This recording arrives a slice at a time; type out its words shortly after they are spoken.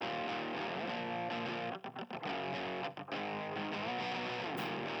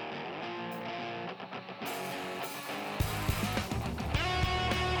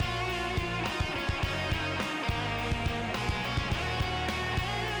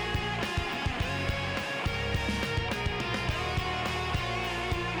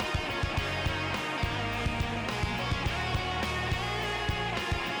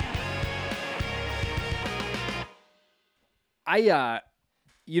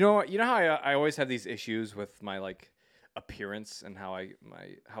You know how I always have these issues with my like appearance and how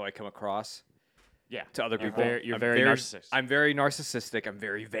I come across Yeah. to other people. You're very narcissistic. I'm very narcissistic. I'm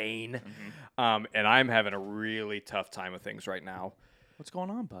very vain, and I'm having a really tough time with things right now. What's going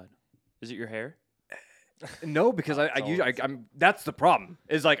on, bud? Is it your hair? No, because I'm. That's the problem.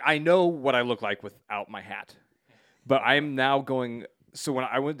 Is like I know what I look like without my hat, but I'm now going. So when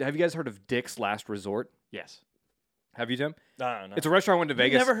I went, have you guys heard of Dick's Last Resort? Yes. Have you, Tim? No. It's a restaurant I went to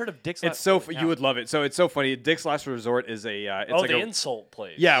Vegas. Never heard of Dick's It's Last so Resort? you would love it. So it's so funny. Dick's Last Resort is a. It's like the a, insult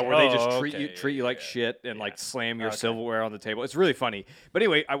place. Yeah, where they just Oh, treat you like yeah. shit and like slam your Okay. silverware on the table. It's really funny. But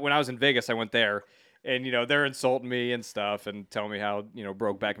anyway, when I was in Vegas, I went there, and they're insulting me and stuff, and telling me how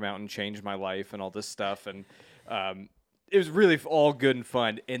Brokeback Mountain changed my life and all this stuff, and it was really all good and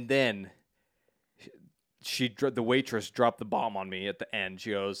fun. And then the waitress dropped the bomb on me at the end.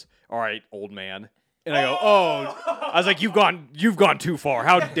 She goes, "All right, old man." And I go, "Oh," I was like, "You've gone too far.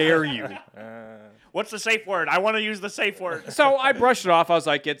 How dare you?" What's the safe word? I want to use the safe word. So I brushed it off. I was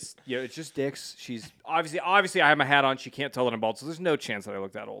like, it's just Dick's. She's obviously I have my hat on. She can't tell that I'm bald, so there's no chance that I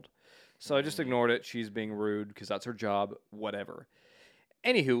look that old. So I just ignored it. She's being rude because that's her job. Whatever.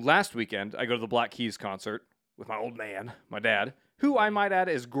 Anywho, last weekend I go to the Black Keys concert with my old man, my dad, who I might add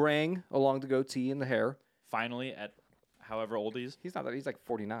is graying along the goatee and the hair. Finally, at however old he is. He's not that. He's like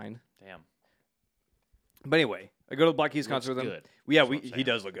 49. Damn. But anyway, I go to the Black Keys concert with him. Good. Yeah, That's what I'm he saying.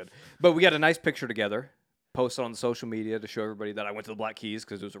 does look good. But we got a nice picture together, posted on social media to show everybody that I went to the Black Keys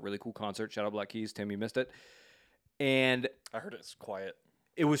because it was a really cool concert. Shout out Black Keys. Tim, you missed it. And I heard it's quiet.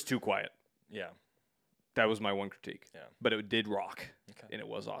 it was too quiet. Yeah. That was my one critique. Yeah. But it did rock, Okay. and it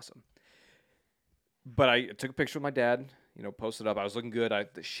was awesome. But I took a picture with my dad, posted up. I was looking good. I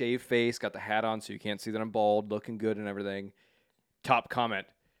had the shaved face, got the hat on so you can't see that I'm bald, looking good and everything. Top comment,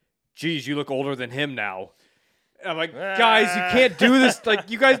 "Geez, you look older than him now." And I'm like, guys, you can't do this. Like,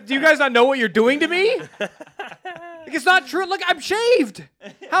 do you guys not know what you're doing to me? Like, it's not true. Look, I'm shaved.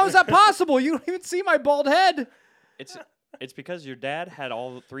 How is that possible? You don't even see my bald head. It's because your dad had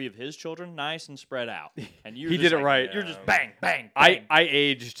all three of his children nice and spread out, and He did it right. You're just bang, bang, I bang.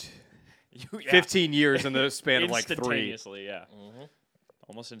 aged Yeah. 15 years in the span of like 3. Instantaneously, yeah.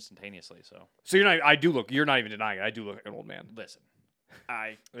 Almost instantaneously. So So you're not even denying it. I do look like an old man. listen,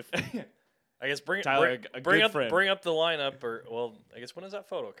 I I guess bring Tyler, bring, a bring good up friend. bring up the lineup, or I guess when is that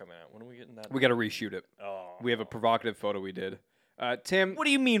photo coming out? When are we getting that? We got to reshoot it. Oh, We have a provocative photo we did. Tim, What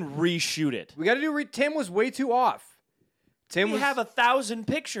do you mean reshoot it? we got to do. Tim was way too off. Tim We was. have 1,000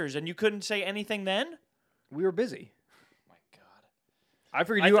 pictures, and you couldn't say anything then? We were busy. My God. I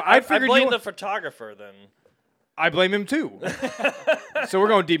figured I, you. I, I figured blame you. the photographer then. I blame him too. So we're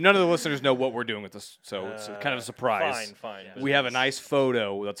going deep. None of the listeners know what we're doing with this, so it's kind of a surprise. Fine. Yeah. We have a nice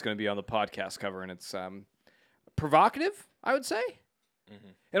photo that's going to be on the podcast cover, and it's provocative, I would say.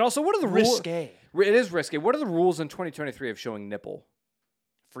 And also, what are the rules? Risque. It is risky. What are the rules in 2023 of showing nipple?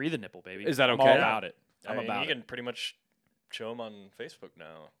 Free the nipple, baby. Is that I'm all okay? about it. I I'm mean, about you it. can pretty much show them on Facebook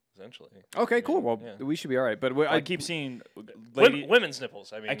now, essentially. Okay, cool. Well, Yeah. we should be all right. But I keep seeing Women's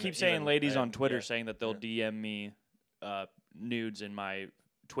nipples. I mean, I keep saying even- ladies on and- Twitter yeah. saying that they'll DM me nudes in my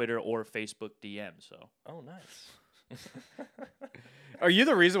Twitter or Facebook DM. So Oh, nice. Are you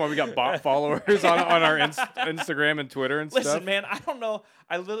the reason why we got bot followers on our Instagram and Twitter and listen, stuff? man, I don't know.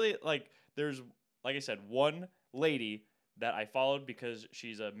 I literally there's like I said, one lady that I followed because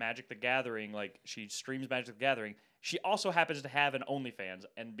she's a Magic the Gathering, like she streams Magic the Gathering. She also happens to have an OnlyFans,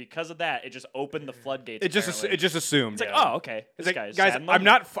 and because of that, it just opened the floodgates. It just apparently. assumed. It's like, Yeah. oh, okay. It's This like, guy's guys, sad and I'm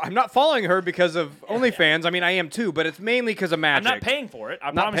lonely. I'm not following her because of OnlyFans. I mean, I am too, but it's mainly because of I'm magic. not paying for it. I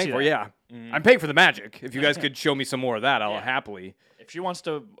I'm not promise paying you for that. it. Yeah, I'm paying for the magic. If you guys could show me some more of that, I'll Yeah. happily. If she wants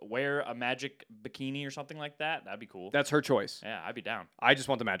to wear a magic bikini or something like that, that'd be cool. That's her choice. Yeah, I'd be down. I just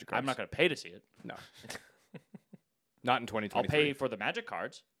want the magic cards. I'm not going to pay to see it. No. Not in 2023. I'll pay for the magic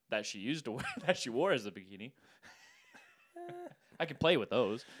cards that she used to wear, that she wore as a bikini. I could play with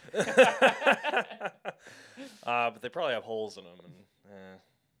those. But they probably have holes in them. And,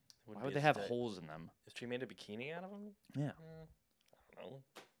 Why would they have holes in them? If she made a bikini out of them, Yeah. I don't know.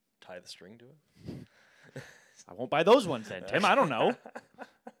 Tie the string to it. I won't buy those ones then, Tim. I don't know.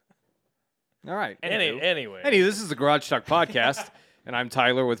 All right. Anywho. Anyway. Anyway, this is the Garage Talk Podcast, and I'm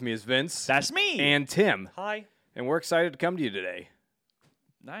Tyler. With me is Vince That's me. and Tim, Hi. and we're excited to come to you today.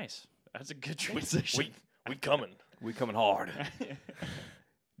 Nice. That's a good transition. We coming. We coming hard.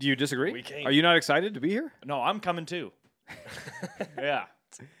 Do you disagree? We came. Are you not excited to be here? No, I'm coming too. Yeah.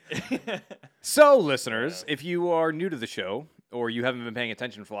 So, listeners, if you are new to the show or you haven't been paying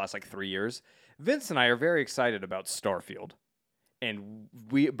attention for the last 3 years, Vince and I are very excited about Starfield. And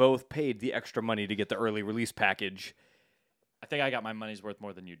we both paid the extra money to get the early release package I think I got my money's worth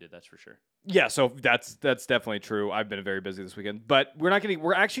more than you did. That's for sure. Yeah, so that's definitely true. I've been very busy this weekend, but we're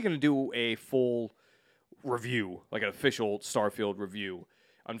actually gonna do a full review, like an official Starfield review.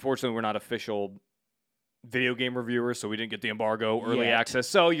 Unfortunately, we're not official video game reviewers, so we didn't get the embargo early Yet. access.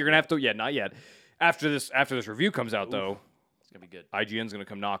 So you're gonna have to, not yet. After this review comes out, though, It's gonna be good. IGN's gonna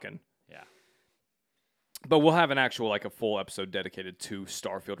come knocking. Yeah. But we'll have an actual, like, a full episode dedicated to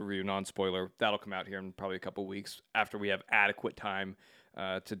Starfield review, non-spoiler. That'll come out here in probably a couple weeks after we have adequate time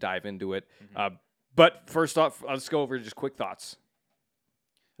to dive into it. But first off, let's go over just quick thoughts.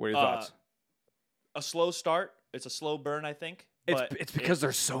 What are your thoughts? A slow start. It's a slow burn, I think. But It's because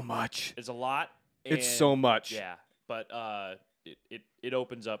there's so much. it's a lot. It's and- so much. Yeah, but it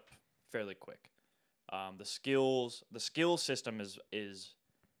opens up fairly quick. The skill system is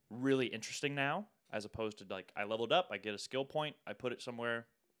really interesting now, as opposed to like I leveled up, I get a skill point, I put it somewhere,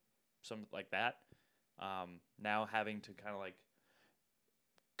 something like that. Now having to kind of like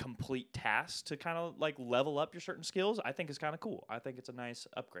complete tasks to kind of like level up your certain skills, I think is kind of cool. I think it's a nice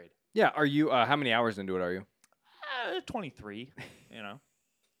upgrade. Yeah. Are you? How many hours into it are you? 23, you know,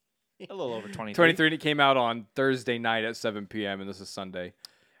 a little over 23. 23, and it came out on Thursday night at 7 p.m. and this is Sunday.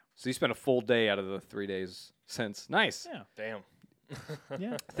 So you spent a full day out of the 3 days since. Nice. Yeah, Damn.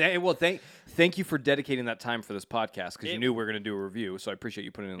 yeah. Thank you for dedicating that time for this podcast because you It- knew we were going to do a review. So I appreciate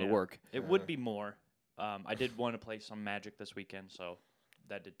you putting in the Yeah. work. It would be more. I did want to play some Magic this weekend, so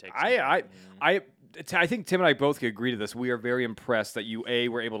that did take. I think Tim and I both could agree to this. We are very impressed that you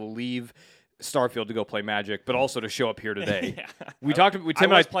were able to leave Starfield to go play Magic, but also to show up here today. Yeah. Tim I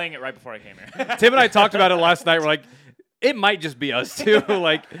and was playing it right before I came here. Tim and I talked about it last night. We're like, it might just be us too.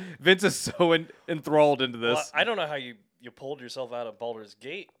 Like Vince is so enthralled into this. Well, I don't know how you pulled yourself out of Baldur's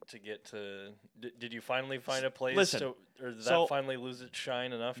Gate to get to. Did you finally find a place? Listen, or did so- that finally lose its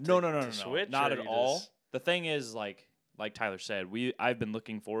shine enough? No, to switch, not or at you all. just- The thing is, like Tyler said, I've been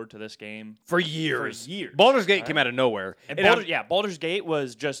looking forward to this game. for years. years. Baldur's Gate came out of nowhere. And I'm- Baldur's Gate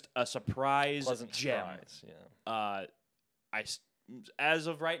was just a surprise pleasant gem. surprise. Yeah. As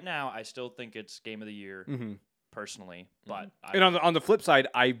of right now, I still think it's game of the year Mhm. personally. But And on the flip side,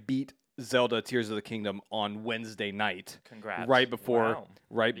 I beat Zelda Tears of the Kingdom on Wednesday night, congrats. right before, Wow.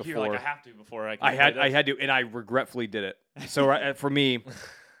 right You're before like I have to before I. Can I had play this. to, and I regretfully did it. So for me,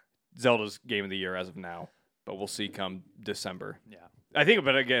 Zelda's game of the year as of now, but we'll see come December. Yeah. I think,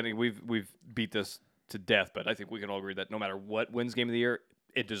 but again, we've beat this to death, but I think we can all agree that no matter what wins game of the year,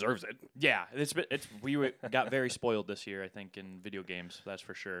 it deserves it. Yeah, got very spoiled this year, I think, in video games. That's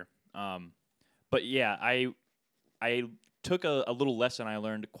for sure. But yeah, I took a little lesson I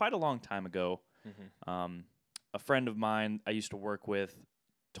learned quite a long time ago. A friend of mine I used to work with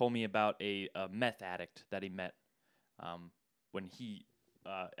told me about a meth addict that he met when he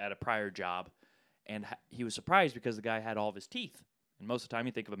at a prior job, and he was surprised because the guy had all of his teeth. And most of the time,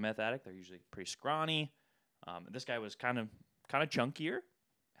 you think of a meth addict, they're usually pretty scrawny. This guy was kind of chunkier,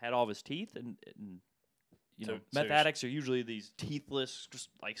 had all of his teeth, and you know, So meth you're addicts are usually these teethless, just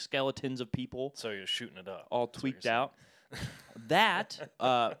like skeletons of people, So you're shooting it up. all That's what tweaked you're out. That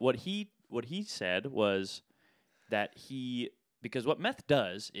what he said was that because what meth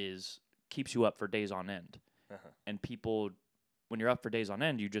does is keeps you up for days on end, and people, when you're up for days on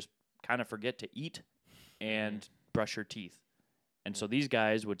end, you just kind of forget to eat and brush your teeth, and so these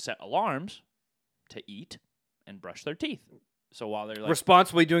guys would set alarms to eat and brush their teeth. So while they're like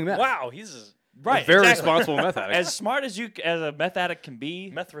Responsibly doing that. Wow, he's right, Very exactly. responsible meth addict. as smart as as a meth addict can be,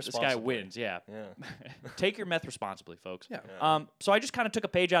 Meth this guy responsibly. wins. Yeah. yeah. Take your meth responsibly, folks. Yeah. So I just kind of took a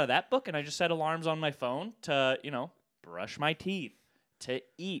page out of that book and I just set alarms on my phone to, brush my teeth, to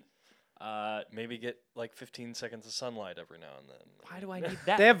eat. Maybe get like 15 seconds of sunlight every now and then. Why do I need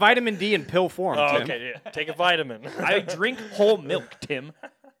that? They have vitamin D in pill form. Oh, Tim. okay. Yeah. Take a vitamin. I drink whole milk, Tim.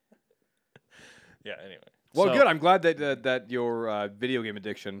 Yeah. Anyway. Well, So- good. I'm glad that your video game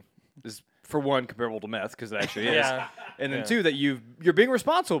addiction is, for one, comparable to meth because it actually is, Yeah. and then Yeah. two, that you're being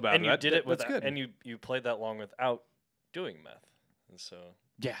responsible about And it. you That- did it that's without, good. and you played that long without doing meth, and so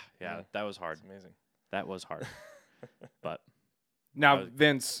Yeah, Yeah. that was hard. it's amazing. That was hard. But Now,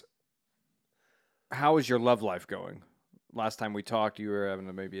 Vince, how is your love life going? Last time we talked, you were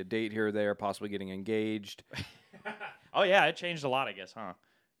having maybe a date here or there, possibly getting engaged. oh yeah, it changed a lot, I guess, huh?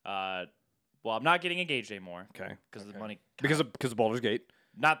 Well, I'm not getting engaged anymore Okay, because the Okay. money. because of Baldur's Gate.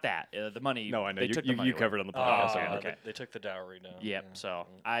 Not that the money. No, I know They you took the money you away. covered it on the Oh, podcast. okay, already. okay. They took the dowry down. Yep. Yeah. So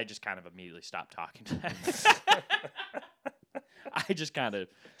I just kind of immediately stopped talking to them. I just kind of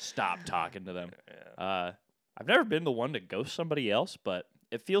stopped talking to them. Yeah. I've never been the one to ghost somebody else, but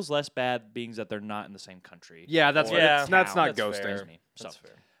it feels less bad being that they're not in the same country. Yeah, that's or what that's town. not That's ghosting. fair. Me. So That's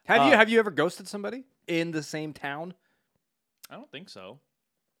fair. Have you ever ghosted somebody in the same town? I don't think so.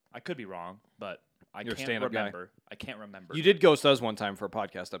 I could be wrong, but I You're a can't stand-up guy. remember. I can't remember. You did ghost us one time for a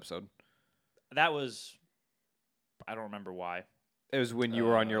podcast episode. That was. I don't remember why. It was when you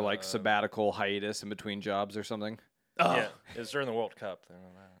were on your Uh, sabbatical hiatus in between jobs or something. Yeah, it was during the World Cup.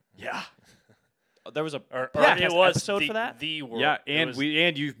 Yeah. There was a Or podcast it was episode the, for that. The World. Yeah, it and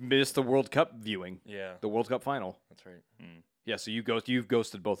was- you missed the World Cup viewing, Yeah, the World Cup final. that's right. Yeah, so you've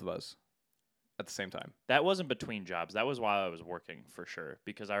ghosted both of us at the same time. That wasn't between jobs. That was while I was working for sure.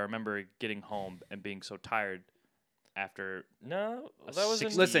 Because I remember getting home and being so tired after. No, A that was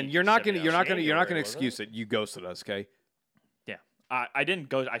 60 Listen, you're not gonna January, excuse it. You ghosted us, okay? Yeah, I didn't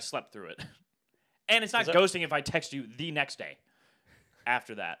go. I slept through it, and it's not Is that- ghosting if I text you the next day.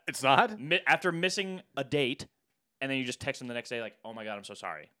 After that, It's not. after missing a date, and then you just text them the next day like, "Oh my god, I'm so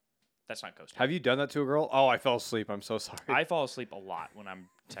sorry." That's not ghosting. Have you done that to a girl? Oh, I fell asleep. I'm so sorry. I fall asleep a lot when I'm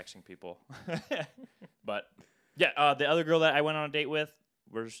texting people. But yeah, the other girl that I went on a date with,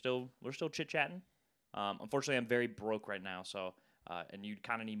 we're still chit chatting. Unfortunately, I'm very broke right now, so and you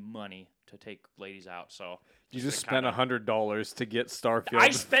kind of need money to take ladies out. So you to just spent kinda- $100 to get Starfield. I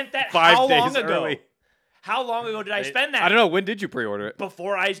spent that 5 how days long ago? early. How long ago did I spend that? I don't know. When did you pre-order it?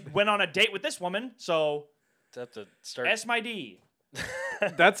 Before I went on a date with this woman. So Have to start. S my D.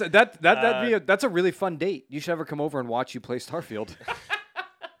 That's that's a really fun date. You should have her come over and watch you play Starfield.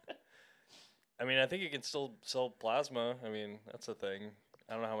 I mean, I think you can still sell plasma. I mean, that's a thing.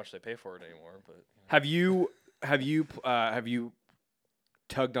 I don't know how much they pay for it anymore, but have you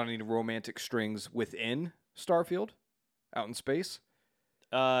tugged on any romantic strings within Starfield, out in space?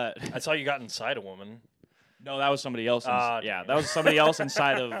 I saw you got inside a woman. No, that was somebody else. Ah, Yeah, damn. that was somebody else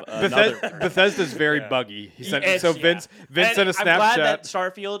inside of another. Bethesda's very Yeah. buggy. He sent Yes, so yeah. Vince And sent a I'm glad that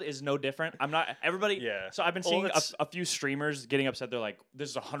Snapchat. Starfield is no different. I'm not everybody. Yeah. So I've been Well, seeing it's- a few streamers getting upset. They're like, "This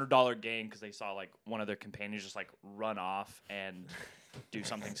is $100 game" because they saw like one of their companions just like run off and do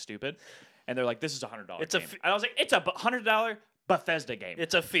something stupid, and they're like, "This is $100 It's a game." f- And I was like, "It's a $100 Bethesda game."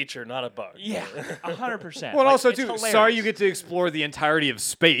 It's a feature, not a bug. Yeah, 100%. Well, and Like, also it's too, hilarious. sorry you get to explore the entirety of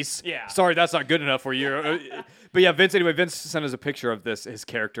space. Yeah. Sorry, that's not good enough for you. But yeah, Vince. Anyway, Vince sent us a picture of his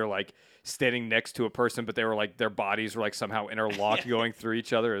character like standing next to a person, but they were like their bodies were like somehow interlocked, going through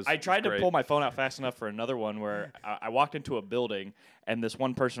each other. I tried to pull my phone out fast enough for another one where I walked into a building and this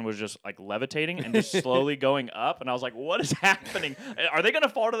one person was just like levitating and just slowly going up, and I was like, "What is happening? Are they going to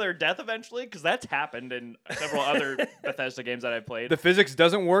fall to their death eventually?" Because that's happened in several other Bethesda games that I played. The physics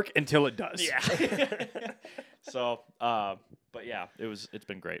doesn't work until it does. Yeah. So, but yeah, it's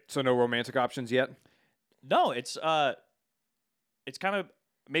been great. So no romantic options yet. No, it's kind of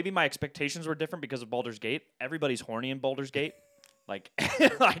maybe my expectations were different because of Baldur's Gate. Everybody's horny in Baldur's Gate. Like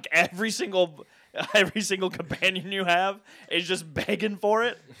like every single companion you have is just begging for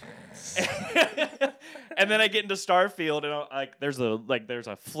it. And then I get into Starfield and there's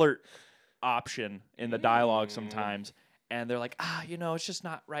a flirt option in the dialogue sometimes, and they're like, it's just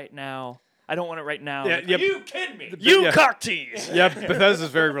not right now. I don't want it right now. Yeah, Like, yeah. Are you kidding me? You Yeah. cock tease. Yeah, Bethesda's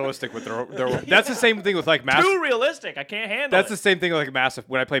very realistic with their. That's the same thing with like Mass. Too realistic. I can't handle That's the it. same thing with like Mass.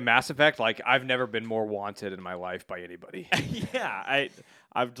 When I play Mass Effect, like I've never been more wanted in my life by anybody. Yeah,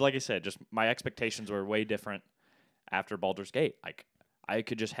 I've like I said, just my expectations were way different after Baldur's Gate. Like I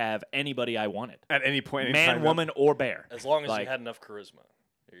could just have anybody I wanted, At any point, in man, time, woman, or bear. As long as Like- you had enough charisma.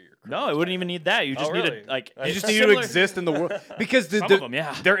 Your No, it wouldn't even need that. You just need really? to like. You just It's need to similar- exist in the world because Some of them,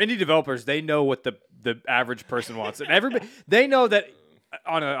 yeah. they're indie developers. They know what the average person wants, and everybody they know that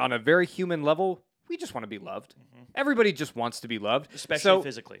on a very human level, we just want to be loved. Everybody just wants to be loved, especially so,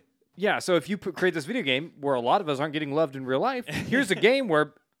 physically. Yeah, so if you create this video game where a lot of us aren't getting loved in real life, here's a game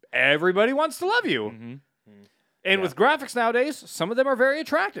where everybody wants to love you. Mhm. And Yeah. with graphics nowadays, some of them are very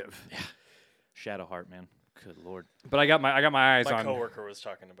attractive. Shadowheart, man. Good lord. But I got my eyes My on coworker was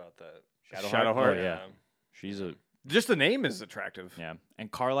talking about that. Shadowheart. Oh, yeah. She's a just the name is attractive. yeah.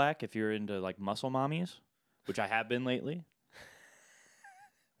 And Karlak, if you're into like muscle mommies, which I have been lately.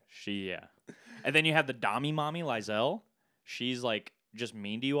 Yeah. And then you have the Dami mommy, Lizelle. She's like just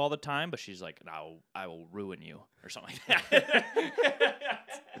mean to you all the time, but she's like, I will ruin you or something like that.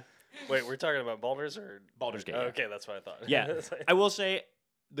 Wait, we're talking about Baldur's or Baldur's Gate, Oh, yeah. okay, that's what I thought. Yeah. It's like- I will say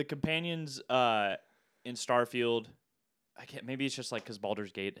the companions in Starfield, I can't. Maybe it's just like because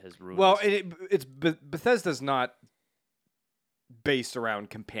Baldur's Gate has ruined. Well, this. it's Bethesda's not based around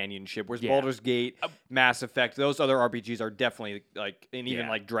companionship. Whereas Yeah. Baldur's Gate, Mass Effect, those other RPGs are definitely like, and even Yeah.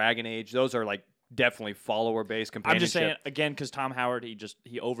 like Dragon Age, those are like definitely follower based I'm companionship. just saying again because Tom Howard,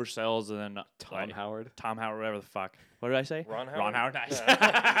 he oversells and then Howard. Tom Howard, whatever the fuck. What did I say? Ron Howard? Ron Howard. Nice.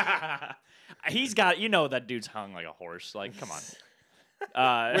 Yeah. He's got that dude's hung like a horse. Like, come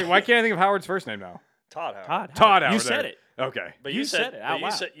on. Wait, why can't I think of Howard's first name now? Todd Howard. Todd. Todd You Howard, said there. it. Okay. But You said it out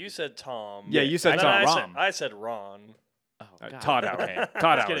but loud. you said Tom. Yeah, you said And Tom. Rom. I said Ron. Oh, God. Todd Howard. Okay.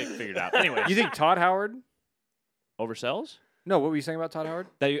 Todd Let's get Howard. it figured out. Anyway, You think Todd Howard? oversells? No, what were you saying about Todd Howard?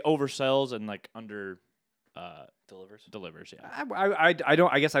 That he oversells and like under Delivers. Yeah. I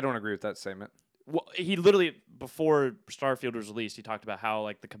don't. I guess I don't agree with that statement. Well, he literally before Starfield was released, he talked about how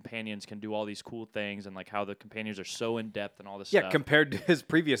like the companions can do all these cool things and like how the companions are so in depth and all this Yeah, stuff. compared to his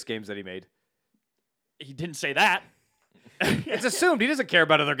previous games that he made. He didn't say that. It's assumed he doesn't care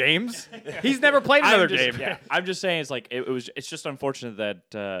about other games. He's never played another game. Yeah, I'm just saying it's like it's just unfortunate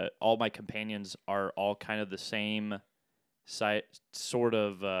that all my companions are all kind of the same sort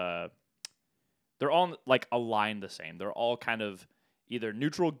of they're all like aligned the same. They're all kind of either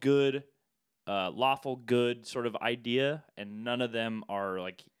neutral good, lawful good sort of idea, and none of them are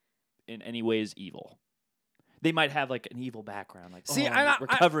like in any ways evil. They might have like an evil background, like See, I'm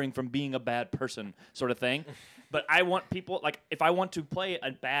recovering from being a bad person sort of thing. But I want people like if I want to play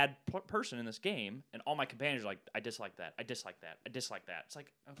a bad person in this game, and all my companions are like, I dislike that, I dislike that, I dislike that. It's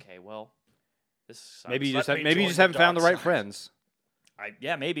like, okay, well, this sucks. Maybe you just Let me maybe you join just the haven't found the dark right side. friends.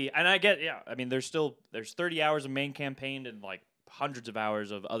 Maybe, and I get I mean, there's 30 hours of main campaign and like hundreds of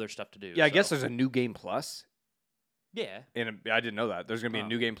hours of other stuff to do. Yeah, I so- guess there's a new game plus, yeah, and I didn't know that there's gonna be a Oh.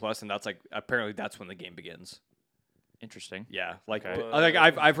 new game plus, and that's like apparently that's when the game begins. interesting. Yeah, like Okay. like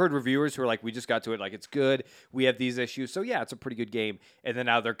I've heard reviewers who are like, we just got to it, like it's good. We have these issues, so yeah, it's a pretty good game. And then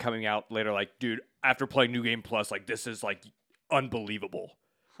now they're coming out later, like, dude, after playing New Game Plus, like this is like unbelievable.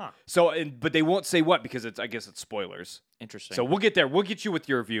 Huh. So, but they won't say what because I guess it's spoilers. Interesting. So we'll get there. We'll get you with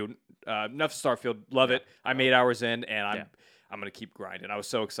your review. Enough Starfield, love it. I'm 8 hours in, and I'm gonna keep grinding. I was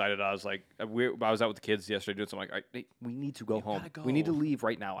so excited. I was like, I was out with the kids yesterday doing something. Like, hey, we need to go home. gotta We need to go." leave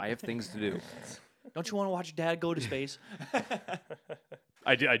right now. I have things to do. Don't you want to watch your dad go to space?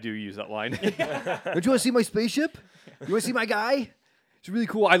 I do use that line. Don't you want to see my spaceship? You want to see my guy? It's really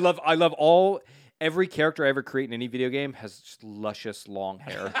cool. I love every character I ever create in any video game has just luscious long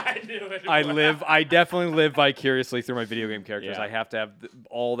hair. I knew it. I definitely live vicariously through my video game characters. Yeah. I have to have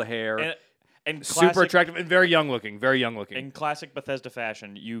all the hair. And Super classic- attractive and very young looking. Very young looking. In classic Bethesda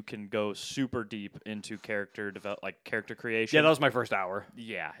fashion, you can go super deep into character character creation. Yeah, that was my first hour.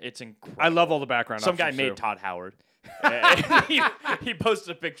 Yeah, it's incredible. I love all the background. Some guy options, made too. Todd Howard. he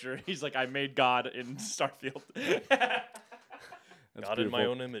posted a picture. He's like, I made God in Starfield. That's Got in my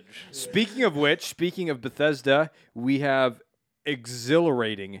beautiful. own image. Speaking of which, speaking of Bethesda, we have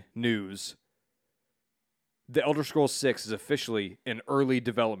exhilarating news. The Elder Scrolls 6 is officially in early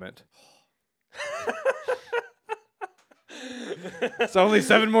development. It's only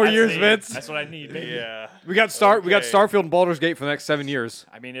 7 more years, Vince. That's what I need. Baby. Yeah. We got Starfield and Baldur's Gate for the next 7 years.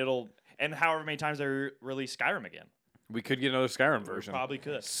 I mean, and however many times they release Skyrim again. We could get another Skyrim We version. probably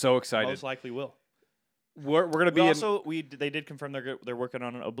could. So excited. Most likely will. We're gonna be They did confirm they're working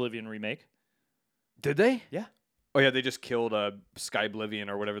on an Oblivion remake. Did they? Yeah. Oh yeah, they just killed Sky Oblivion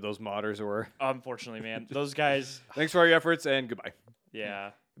or whatever those modders were. Unfortunately, man, those guys. Thanks for all your efforts and goodbye.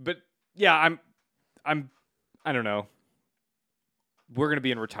 Yeah. But yeah, I don't know. We're gonna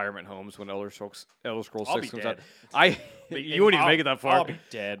be in retirement homes when Elder Scrolls I'll 6 be comes dead. out. You wouldn't even make it that far. I'll be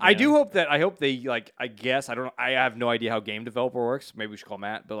dead. I do man. hope that I hope they like. I guess I don't know. I have no idea how game developer works. Maybe we should call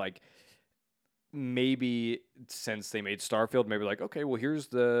Matt. But like, maybe since they made Starfield, maybe like, okay, well here's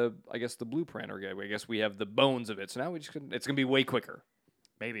the blueprint, or I guess we have the bones of it. So now it's gonna be way quicker.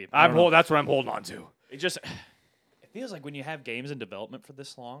 Maybe. I don't know. That's what I'm holding on to. It feels like when you have games in development for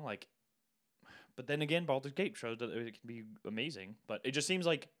this long, like. But then again, Baldur's Gate shows that it can be amazing. But it just seems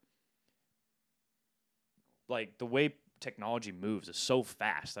like the way technology moves is so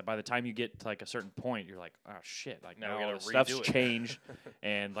fast that by the time you get to like a certain point, you're like, oh shit, like Now now we all gotta this stuff's redo it. changed,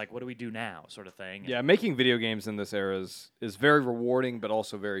 and like what do we do now, sort of thing. Yeah, making video games in this era is very rewarding, but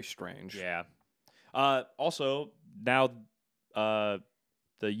also very strange. Yeah. Also, now the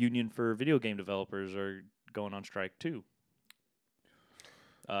Union for Video Game Developers are going on strike too.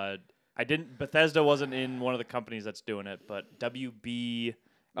 Bethesda wasn't in one of the companies that's doing it, but WB.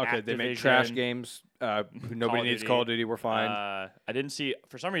 Okay, they make trash Activision, games. Nobody of needs Duty. Call of Duty. We're fine. I didn't see,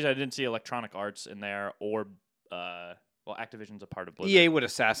 for some reason, I didn't see Electronic Arts in there or, Activision's a part of Blizzard. EA would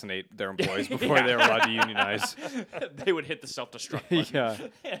assassinate their employees before Yeah. they were allowed to unionize. They would hit the self-destruct button.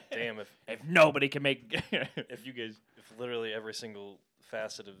 Yeah. Damn, If nobody can make, if you guys, if literally every single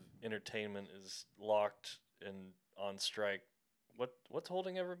facet of entertainment is locked and on strike, what's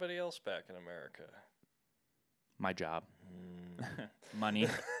holding everybody else back in America? my job, money.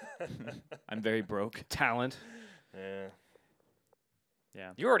 I'm very broke. Talent. Yeah.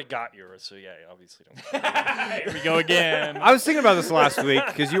 Yeah. You already got yours, so yeah, you obviously don't. Here we go again. I was thinking about this last week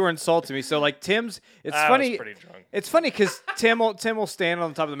because you were insulting me. So like Tim's, it's I funny. was pretty drunk. It's funny because Tim will stand on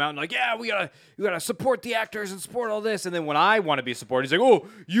the top of the mountain like, yeah, we gotta support the actors and support all this. And then when I want to be supported, he's like, oh,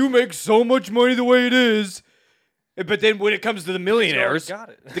 you make so much money the way it is. But then when it comes to the millionaires, got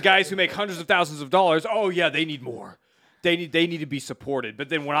it. the guys who make hundreds of thousands of dollars, oh yeah, they need more. They need to be supported. But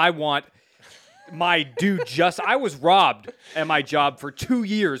then when I want my due I was robbed at my job for 2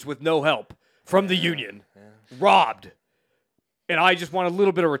 years with no help from the union. Robbed. And I just want a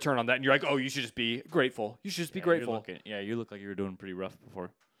little bit of return on that. And you're like, oh, you should just be grateful. You should just be grateful. You look like you were doing pretty rough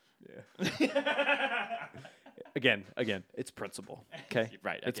before. Again, it's principle. Okay?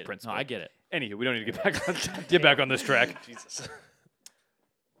 Right. It's principle. No, I get it. Anywho, we don't need to get back on this track. Jesus.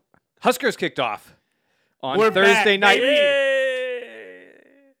 Huskers kicked off on We're Thursday back, night. baby.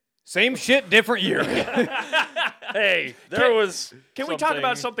 Same shit, different year. Hey, Can we talk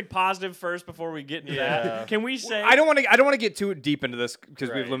about something positive first before we get into that? Can we say I don't want to get too deep into this because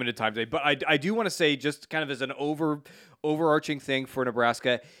we have Right. limited time today. But I do want to say, just kind of as an overarching thing for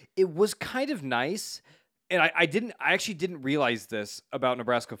Nebraska, it was kind of nice. And I actually didn't realize this about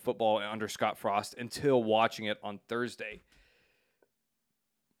Nebraska football under Scott Frost until watching it on Thursday.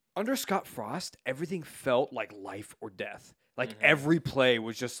 Under Scott Frost, everything felt like life or death. Like every play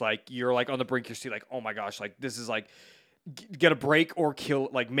was just like you're like on the brink of your seat, like, oh my gosh, like this is like get a break or kill,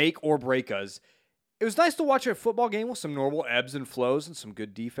 like make or break us. It was nice to watch a football game with some normal ebbs and flows and some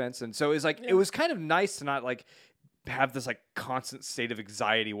good defense. And so it was like it was kind of nice to not like have this like constant state of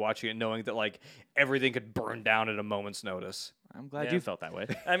anxiety watching it, knowing that like everything could burn down at a moment's notice. I'm glad Yeah. you felt that way.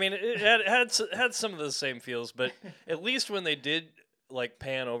 I mean, it had some of the same feels, but at least when they did like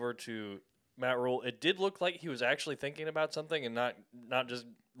pan over to Matt Rule, it did look like he was actually thinking about something and not just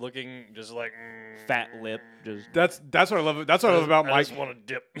looking just like Fat lip, just That's what I love. That's what I love about I Mike. just want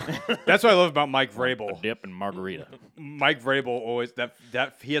to dip. That's what I love about Mike Vrabel. dip and margarita. Mike Vrabel always that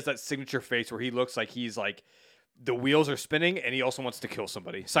he has that signature face where he looks like he's like the wheels are spinning and he also wants to kill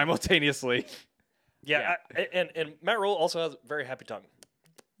somebody simultaneously. Yeah, and Matt Rule also has a very happy tongue.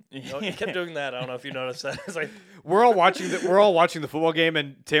 You know, he kept doing that. I don't know if you noticed that. It's like, We're all watching the football game,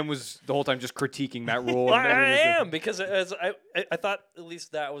 and Tim was the whole time just critiquing Matt Rule. well, And I everything. am because as I thought at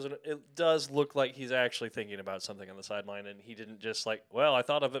least that was it does look like he's actually thinking about something on the sideline, and he didn't just like, well, I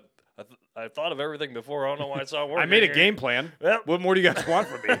thought of it. I thought of everything before. I don't know why it's not working. I made a here." game plan. Yep. What more do you guys want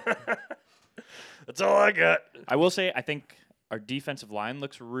from me? That's all I got. I will say, I think our defensive line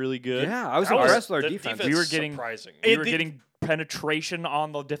looks really good. Yeah, I was That was- impressed with our the defense. We were getting- surprising. We It were did- getting penetration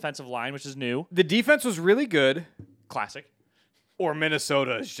on the defensive line, which is new. The defense was really good, Classic. or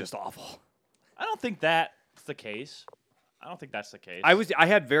Minnesota is just awful. I don't think that's the case. I don't think that's the case. I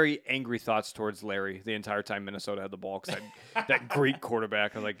had very angry thoughts towards Larry the entire time Minnesota had the ball because that Greek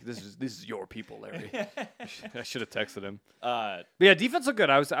quarterback. I was like, this is your people, Larry. I should have texted him. But yeah, defense looked good.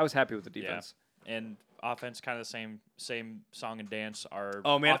 I was happy with the defense. And offense, kind of the same song and dance. Our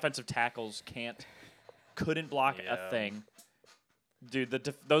Oh, man. offensive tackles couldn't block Yeah. a thing. Dude,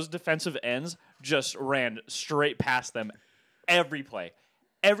 those defensive ends just ran straight past them every play.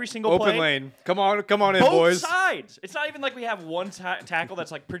 Every single Open play. lane. Come on in, Both boys. sides. It's not even like we have one tackle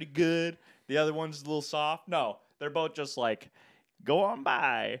that's like pretty good. The other one's a little soft. No, they're both just like, go on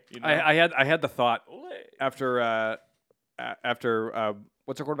by. You know? I had the thought Ole. after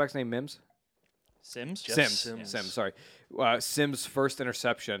what's our quarterback's name? Mims. Sims? Jeff Sims. Sims. Sorry. Sims' first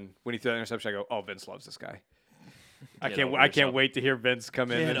interception. When he threw that interception, I go, "Oh, Vince loves this guy." I Get can't. over I can't yourself. wait to hear Vince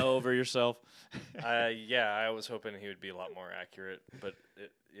come in. Get and- over yourself. Yeah, I was hoping he would be a lot more accurate, but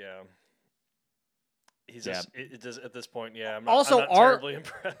yeah. He's Yeah. just it does at this point. Yeah, I'm Also, not our- terribly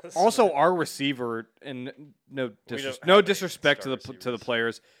impressed. Also, our receiver, and no don't have no any disrespect to star the receivers.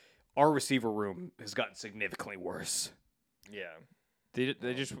 players, our receiver room has gotten significantly worse. yeah,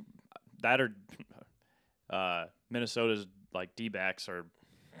 They just that or Minnesota's like D-backs are.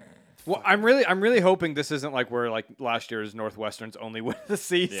 Well, I'm really hoping this isn't like where like last year's Northwestern's only win of the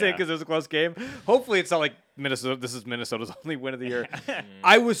season Yeah. because it was a close game. Hopefully, it's not like Minnesota. This is Minnesota's only win of the year.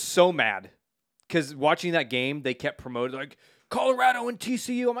 I was so mad because watching that game, they kept promoting like Colorado and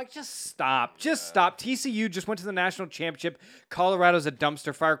TCU. I'm like, just stop. TCU just went to the national championship. Colorado's a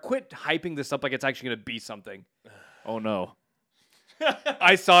dumpster fire. Quit hyping this up like it's actually going to be something. Oh no!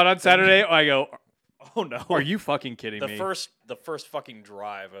 I saw it on Saturday. I go, Oh no! are you fucking kidding the me? first fucking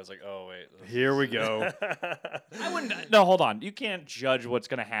drive, I was like, oh wait, Here we go. I wouldn't. No, hold on. You can't judge what's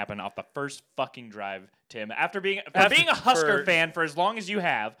going to happen off the first fucking drive, Tim. After being a Husker for- fan for as long as you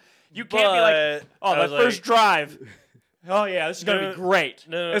have, you can't be like, But oh, I that was first like, drive. Oh yeah, this is going to No, be great.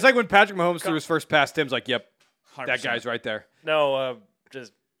 No, It's like when Patrick Mahomes threw his first pass. Tim's like, yep, that 100%. guy's right there. no.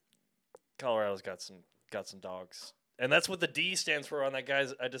 just Colorado's got some dogs, and that's what the D stands for on that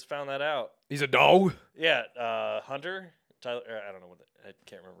guy's. I just found that out. He's a dog. Yeah, Hunter Tyler. I don't know I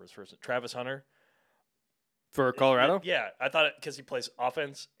can't remember his first name. Travis Hunter For Colorado? Yeah, I thought it because he plays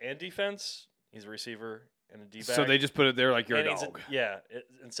offense and defense. He's a receiver and a D-back. So they just put it there like you're And a he's dog.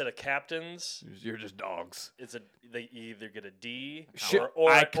 instead of captains, You're just dogs. they either get a D Should-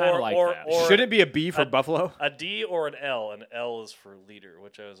 I kinda like that. or Shouldn't it be a B for Buffalo? a D or an L. An L is for leader,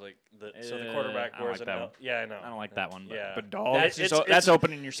 which I was like, so the quarterback I don't wears like an that L. one. Yeah, I know. I don't like that one. Yeah, But dogs? That's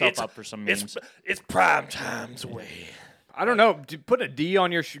opening yourself it's- up for some memes. It's prime time's way. I don't know. Put a D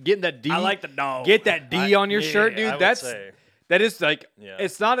on your getting that D. I like the dog. Get that D on your shirt, I dude. would That's say. that is like Yeah.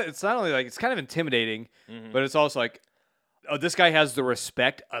 it's not only like it's kind of intimidating, Mhm. but it's also like, oh, this guy has the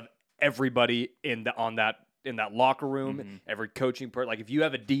respect of everybody in that locker room, Mhm. every coaching part. Like if you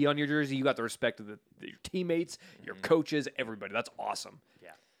have a D on your jersey, you got the respect of your teammates, your coaches, everybody. That's awesome.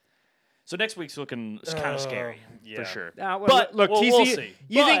 So next week's looking kind of scary yeah. for sure. Now, But look, we'll TCU. see.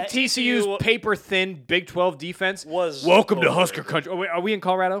 You think But TCU's TCU paper thin Big 12 defense? Was Welcome to overrated. Husker country. Oh, wait, are we in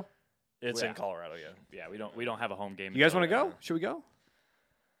Colorado? It's Yeah. in Colorado, yeah. Yeah, we don't have a home game. You guys want to until- go? Should we go?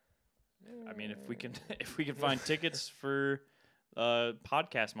 I mean, if we can if we can find tickets for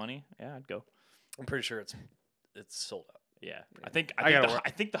podcast money, yeah, I'd go. I'm pretty sure it's sold out. Yeah, I I think gotta work. I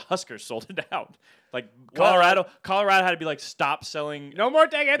think the Huskers sold it out. Like Well, Colorado had to be like stop selling. No more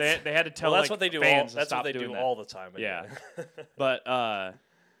tickets. They had to tell Well, that's like, what they do. fans to That's what stop they doing do that. all the time. Yeah. anyway. But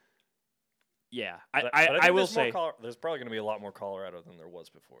yeah, But I think will there's more say there's probably going to be a lot more Colorado than there was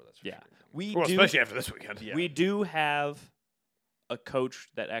before. That's for yeah, sure. we Well, do especially after this weekend. Yeah. we do have a coach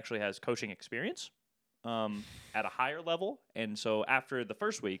that actually has coaching experience at a higher level, and so after the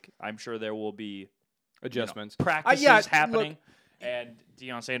first week, I'm sure there will be Adjustments. practices yeah, happening. look- And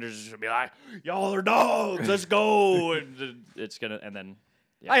Deion Sanders is gonna be like, "Y'all are dogs. Let's go!" And it's gonna, and then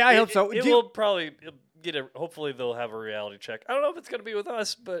yeah. I hope so. It Do- will probably get a. Hopefully, they'll have a reality check. I don't know if it's going to be with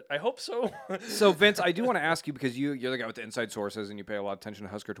us, but I hope so. So Vince, I do want to ask you because you're the guy with the inside sources and you pay a lot of attention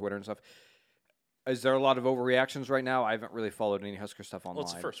to Husker Twitter and stuff. Is there a lot of overreactions right now? I haven't really followed any Husker stuff online. Well,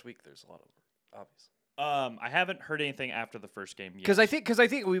 it's the first week. There's a lot of obviously. I haven't heard anything after the first game yet. Because I think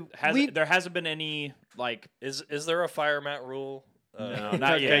There hasn't been any like Is there a fire Matt rule? no,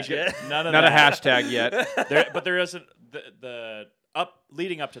 not yet. Okay, None of not a that. hashtag yet. But there isn't the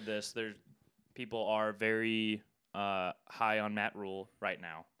leading up to this. There's people are very high on Matt Rule right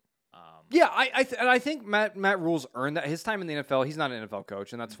now. Yeah, I think Matt Rule's earned that. His time in the NFL, he's not an NFL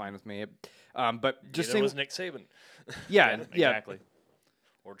coach, and that's fine with me. But just Neither saying, was Nick Saban yeah. Exactly.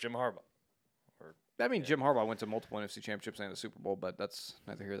 or Jim Harbaugh. I mean, Jim Harbaugh went to multiple NFC championships and the Super Bowl, but that's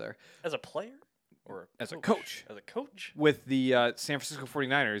neither here nor there. As a player or As a coach. As a coach. With the San Francisco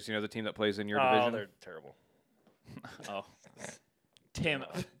 49ers, the team that plays in your Oh, division. they're terrible. Oh, Tim.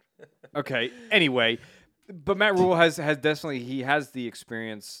 Okay. Anyway, but Matt Rule has definitely he has the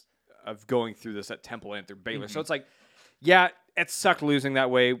experience of going through this at Temple and through Baylor. So it's like, yeah, it sucked losing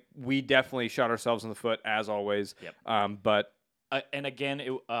that way. We definitely shot ourselves in the foot as always. Yep. But And again,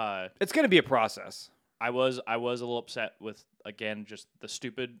 it's going to be a process. I was a little upset with again just the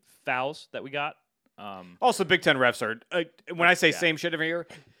stupid fouls that we got. Also, Big Ten refs are when I say Yeah. same shit every year,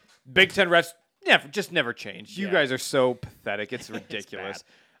 Big Ten refs never change. You Yeah. guys are so pathetic. It's ridiculous.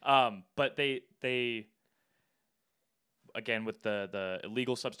 But they again with the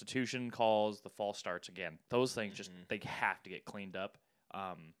illegal substitution calls, the false starts again. Those things just they have to get cleaned up.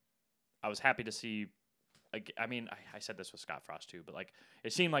 I was happy to see. I mean, I said this with Scott Frost too, but like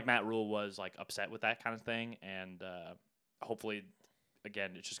it seemed like Matt Rule was like upset with that kind of thing, and hopefully,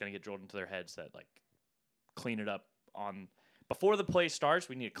 again, it's just gonna get drilled into their heads that like clean it up on before the play starts.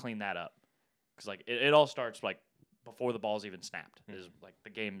 We need to clean that up because like it all starts like before the ball's even snapped. Is like the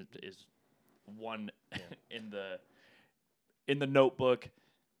game is won in the notebook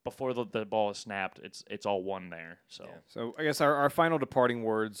before the ball is snapped. It's all one there. So So I guess our final departing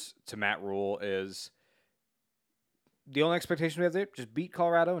words to Matt Rule is the only expectation we have there: just beat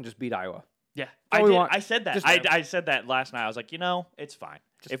Colorado and just beat Iowa. yeah, all we want. I said that. Just- I said that last night. I was like, it's fine.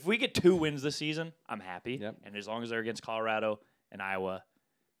 If we get 2 wins this season, I'm happy. Yep. And as long as they're against Colorado and Iowa,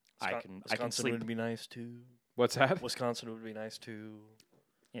 I can Wisconsin sleep. would be nice too. What's that? Wisconsin would be nice too.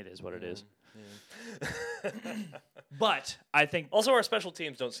 It is what it is. Yeah. But I think Also, our special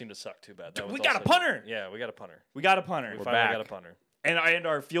teams don't seem to suck too bad. That We was got a also- punter! Yeah, we got a punter. we got a punter. We We're finally back. got a punter. And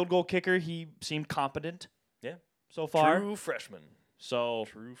our field goal kicker, he seemed competent. Yeah. So far. True freshman. So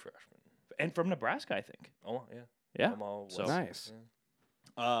True freshman. and from Nebraska, I think. Oh yeah. Yeah. Omaha So- was- Nice.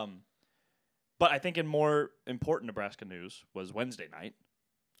 yeah. But I think in more important Nebraska news was Wednesday night.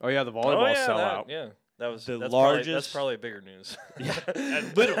 Oh yeah, the volleyball that, sellout. Yeah. that's largest. probably bigger news.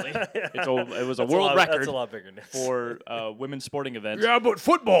 And literally, it was a That's world record That's a lot bigger news. for women's sporting events. Yeah, but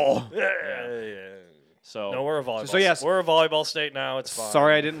football. yeah. So No, we're a volleyball. So yes. we're a volleyball state now. It's fine.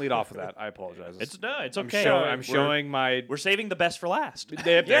 Sorry, I didn't lead off with that. I apologize. it's I'm okay. I'm showing my. We're saving the best for last.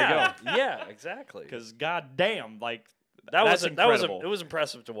 There you go. Yeah, exactly. Because goddamn, like That's incredible. it was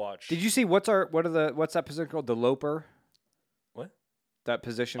impressive to watch. Did you see what's that position called? The loper. What? That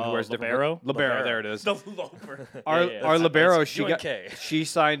position who Oh, wears libero? different. Libero. There it is. the loper. Our Yeah, our that's- libero. that's She got. UNK. She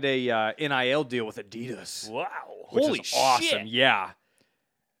signed a NIL deal with Adidas. Wow. Which Holy is awesome. shit. Yeah.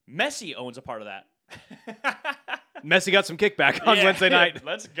 Messi owns a part of that. Messi got some kickback on Yeah, Wednesday night,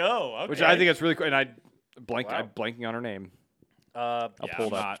 Let's go. Okay. which I think is really cool. And I'm Wow. blanking on her name. I'll pull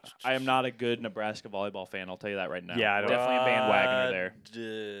it up. I am not a good Nebraska volleyball fan. I'll tell you that right now. Yeah, I don't- definitely a bandwagoner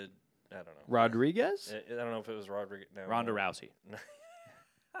there. I don't know. Rodriguez. I don't know if it was Rodriguez. No. Ronda Rousey.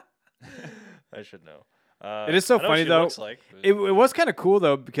 I should know. It is so I know what funny she though. looks like, but- It was kind of cool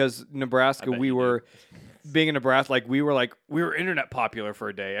though because Nebraska, I bet we you do. were being in Nebraska, we were internet popular for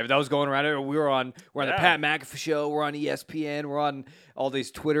a day. I mean, that was going around. We're on the Yeah. Pat McAfee show. We're on ESPN. We're on all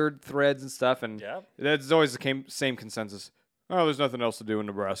these Twitter threads and stuff. And Yeah. that's always the same consensus. Oh, there's nothing else to do in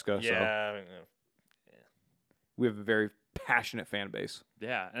Nebraska. So Yeah. we have a very passionate fan base.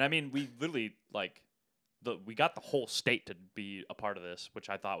 Yeah, and I mean, we literally we got the whole state to be a part of this, which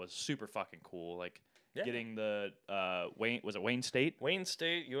I thought was super fucking cool. Like Yeah. getting the Wayne State? Wayne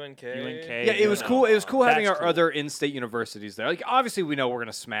State, UNK. UNK. Yeah, it was cool. It was cool having That's our cool. other in-state universities there. Like, obviously, we know we're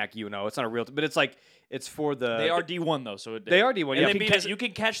gonna smack UNO. It's not a real, but it's like it's for the. They are D1 though, so They are D1. And Yeah, you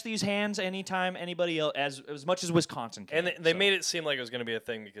can catch these hands anytime anybody else, as much as Wisconsin can. And they so. made it seem like it was going to be a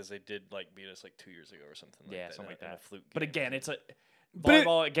thing because they did beat us 2 years ago or something. Yeah, that, something like in a that. fluke But game. again, it's But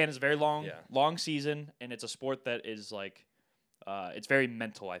volleyball. Again, is very long, Yeah. long season, and it's a sport that is it's very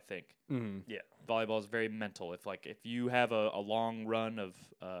mental. I think Mhm. yeah, volleyball is very mental. If you have a long run of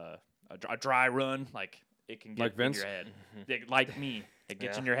a dry run, it can get Like in Vince? your head. Like me, it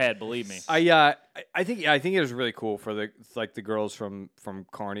gets Yeah. in your head. Believe me. I think it was really cool for the girls from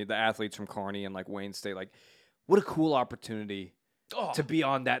Kearney, the athletes from Kearney and Wayne State. Like, what a cool opportunity Oh, to be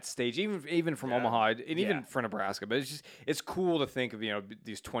on that stage, even from Yeah. Omaha and even Yeah. for Nebraska. But it's cool to think of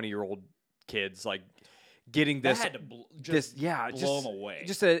these 20-year-old kids getting that this had to just blow them away.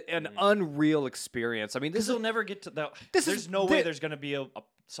 just an unreal experience. I mean, Because they'll never get to that. this There's is no way thi- there's going to be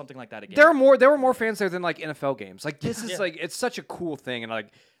something like that again. there were more fans there than NFL games. This is Yeah. it's such a cool thing, and I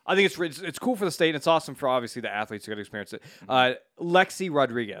think it's cool for the state, and it's awesome for obviously the athletes who get to experience it. Lexi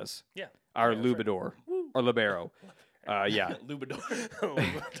Rodriguez, yeah. our Yeah, that's right. Lubador or libero, yeah, Lubador.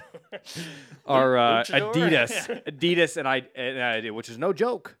 our Luchador? Adidas, and I, which is no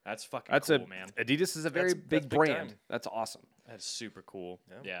joke. That's fucking That's cool, man. Adidas is a very That's big big brand. time. That's awesome. That's super cool.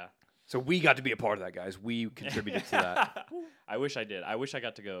 Yeah. Yeah. So we got to be a part of that, guys. We contributed to that. I wish I did. I wish I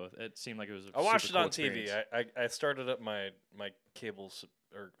got to go. It seemed like it was. I watched it super cool on TV. experience. I started up my cable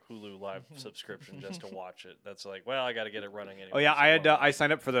or Hulu Live subscription just to watch it. That's I got to get it running anyway. Oh yeah, so I had why I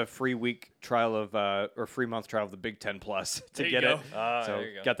signed up for the free week trial of or free month trial of the Big Ten Plus to There you get go. it. not? So There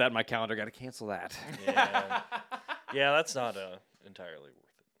you go. got that in my calendar. Got to cancel that Yeah. Yeah, that's not entirely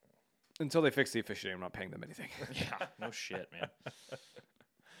worth it. until they fix the officiating. I'm not paying them anything. Yeah. No shit, man.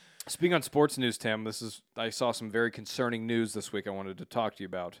 Speaking on sports news, Tim, I saw some very concerning news this week. I wanted to talk to you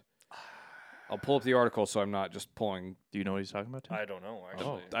about. I'll pull up the article so I'm not just pulling. Do you know what he's talking about? Tim? I don't know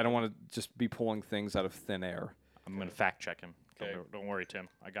actually. I don't want to just be pulling things out of thin air. I'm gonna fact check him. Okay. Don't worry, Tim.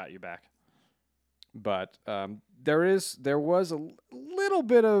 I got you back. But there was a little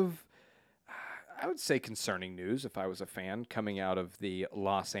bit of, I would say, concerning news if I was a fan coming out of the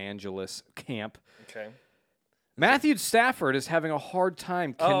Los Angeles camp. Okay. Matthew Stafford is having a hard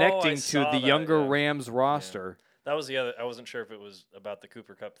time Oh, I connecting to saw the that, younger yeah. Rams roster. That was the other. I wasn't sure if it was about the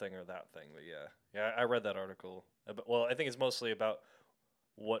Cooper Cup thing or that thing, but yeah, I read that article. Well, I think it's mostly about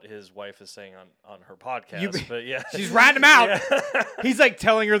what his wife is saying on her podcast. But yeah, She's ratting him out. Yeah. He's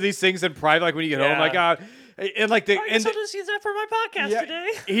telling her these things in private, when you get home. Yeah. God, and to use that for my podcast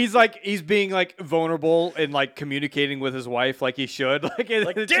Yeah. he's being vulnerable and communicating with his wife like he should.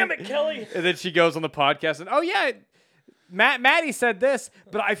 Damn it, Kelly. And then she goes on the podcast and, oh yeah, Maddie said this,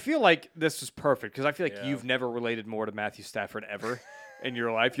 but I feel like this is perfect because I feel like Yeah. you've never related more to Matthew Stafford ever in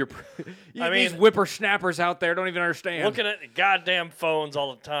your life. I These mean- whippersnappers out there don't even understand. Looking at the goddamn phones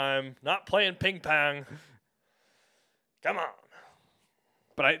all the time, not playing ping pong. Come on.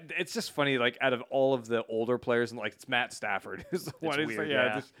 But it's just funny, out of all of the older players, and it's Matt Stafford who's the one. weird,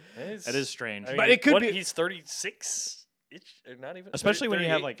 Yeah, yeah. That is strange. I But mean, it could be- He's 36. Not even. Especially when you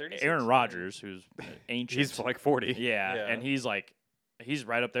have 38, 36. Aaron Rodgers, who's ancient. he's 40. yeah, Yeah. and he's he's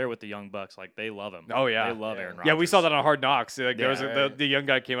right up there with the young Bucks. Like they love him. Oh, yeah. they love Aaron Rodgers. Yeah, we saw that on Hard Knocks. Like, there was Yeah. the young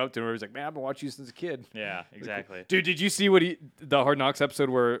guy came up to him and was like, "Man, I've been watching you since a kid." Yeah, exactly. Dude, did you see what the Hard Knocks episode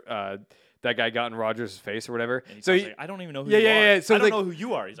where that guy got in Rogers' face or whatever? And he's So like, I don't even know who Yeah, you yeah, are. yeah. So, I don't like- know who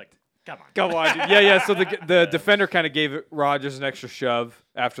you are. He's like, come on. come on, dude. Yeah. So the defender kind of gave Rogers an extra shove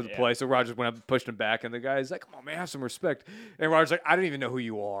after the Yeah. play. So Rogers went up and pushed him back, and the guy's like, "Come on, man, have some respect." And Rogers like, "I don't even know who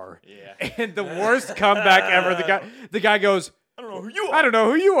you are." Yeah. And the worst comeback ever. The guy goes, I don't know who you are. "I don't know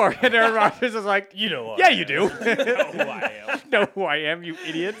who you are." And Aaron Rodgers is like, You know what? "Yeah, you do." I know who I am. Know who I am, you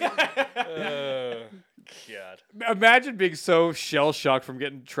idiot. God. Imagine being so shell shocked from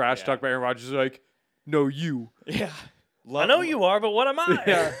getting trash Yeah. talked by Aaron Rodgers. Like, "No, you." Yeah. I know you are, but what am I?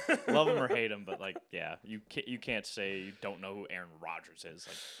 Yeah. Love him or hate him, but like, yeah, you can't say you don't know who Aaron Rodgers is.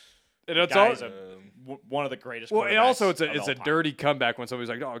 Like, And it's guy's all, one of the greatest. well, and also it's quarterbacks a of all time. dirty comeback when somebody's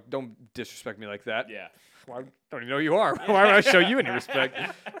like, "Oh, don't disrespect me like that." Yeah. Well, I don't even know who you are. Why would I show you any respect?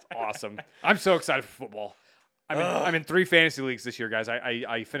 It's awesome. I'm so excited for football. I'm in 3 fantasy leagues this year, guys.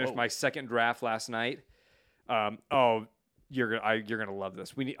 I finished Whoa. my second draft last night. You're gonna love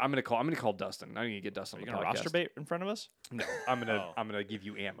this. I'm gonna call Dustin. I need to get Dustin Are on you the gonna podcast. roster bait in front of us? No, Oh. I'm gonna give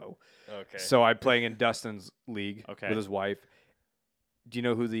you ammo. Okay. So I'm playing in Dustin's league Okay. with his wife. Do you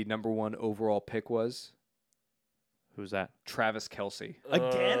know who the number 1 overall pick was? Who's that? Travis Kelce.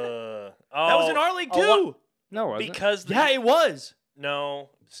 Again? Oh, That was in our league too. oh, No, was it? because Yeah, it was. no,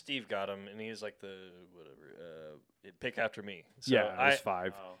 Steve got him, and he's like the whatever pick after me. So Yeah, it was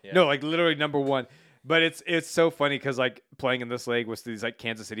 5. Oh. Yeah. No, like literally number 1. But it's so funny because like playing in this league with these like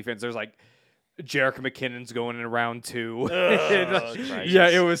Kansas City fans, there's like Jericho McKinnon's going in round 2. Oh, Yeah,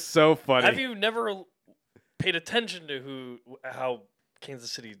 it was so funny. Have you never paid attention to how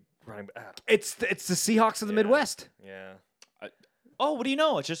Kansas City running back? It's the Seahawks of the Yeah. Midwest. Yeah. Oh, what do you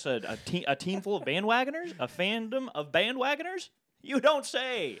know? It's just a team full of bandwagoners, a fandom of bandwagoners. You don't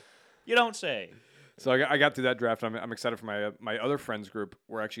say. You don't say. So I got through that draft. I'm excited for my other friends group.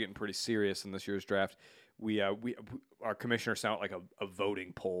 We're actually getting pretty serious in this year's draft. We our commissioner sent out like a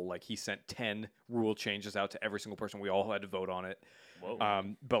voting poll. Like he sent 10 rule changes out to every single person. We all had to vote on it. Whoa.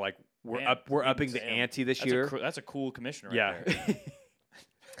 But like we're Man, upping the damn. ante this That's year. that's a cool commissioner. Right Yeah. there.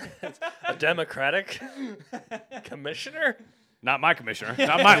 A Democratic commissioner? Not my commissioner,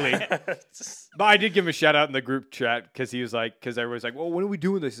 not my league. But I did give him a shout out in the group chat because he was like, because everybody's like, "Well, when are we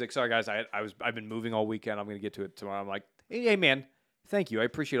doing this?" He's like, "Sorry guys, I've been moving all weekend. I'm gonna get to it tomorrow." I'm like, "Hey man, thank you. I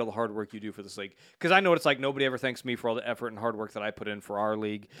appreciate all the hard work you do for this league because I know what it's like. Nobody ever thanks me for all the effort and hard work that I put in for our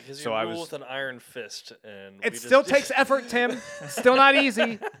league. Because you So I rule was. with an iron fist, and It still takes effort, Tim. Still not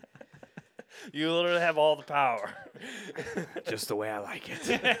easy. You literally have all the power. Just the way I like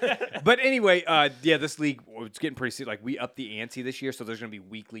it. But anyway, yeah, this league it's getting pretty serious. Like we upped the ante this year, so there's gonna be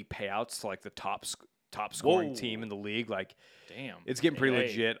weekly payouts to like the top scoring Whoa. team in the league. Like Damn. it's getting pretty Hey,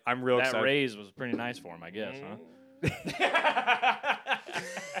 legit. I'm real That excited. raise was pretty nice for him, I guess, huh?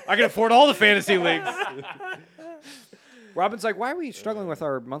 I can afford all the fantasy leagues. Robin's like, "Why are we struggling with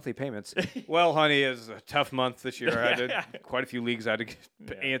our monthly payments?" Well, honey, it's a tough month this year. I had quite a few leagues I had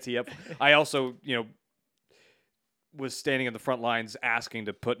to ante up. I also, was standing in the front lines asking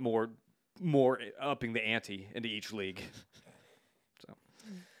to put more upping the ante into each league. So,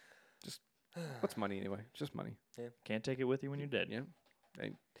 just what's money anyway? Just money. Can't take it with you when you're dead. Yeah.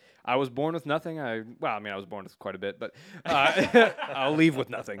 I was born with nothing. I was born with quite a bit, but I'll leave with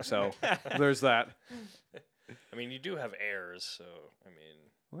nothing. So there's that. I mean, you do have heirs, so I mean,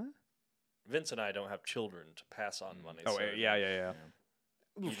 What? Vince and I don't have children to pass on money. Oh so yeah.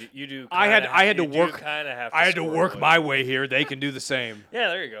 You do. I had to work. Kind of have. I had to score work away. my way here. They can do the same. Yeah,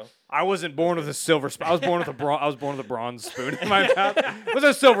 there you go. I wasn't born with a silver spoon. I was born with a bronze spoon in my mouth. It was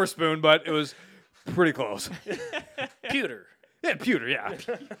a silver spoon, but it was pretty close. Pewter. Yeah, pewter. Yeah,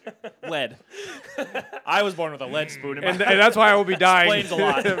 Lead. I was born with a lead spoon in my and that's why I will be dying. Explains a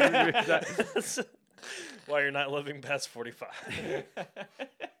lot. Why you're not living past 45?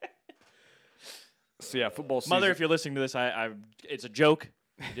 So yeah, football season. Mother, if you're listening to this, it's a joke.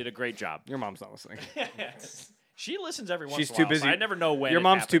 You did a great job. Your mom's not listening. She listens every once She's in a too while, busy. so I never know when Your it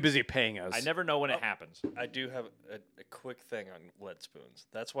mom's too happens. busy paying us. I never know when it happens. I do have a quick thing on lead spoons.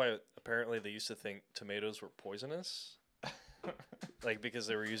 That's why apparently they used to think tomatoes were poisonous. Like because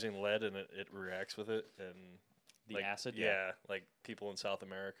they were using lead and it reacts with it and The like, acid? Yeah, like people in South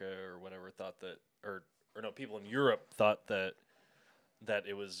America or whatever thought that or no, people in Europe thought that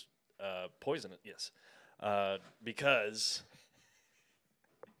it was poisonous. Yes. Because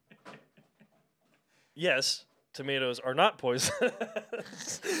yes, tomatoes are not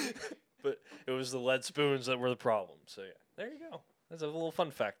poisonous. But it was the lead spoons that were the problem. So yeah, there you go. That's a little fun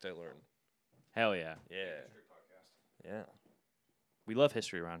fact I learned. Hell yeah. Yeah. Yeah. We love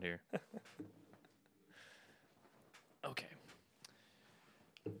history around here. Okay.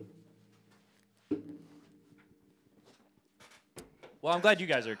 Well, I'm glad you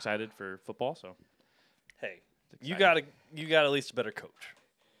guys are excited for football. So Hey, you exciting. got at least a better coach.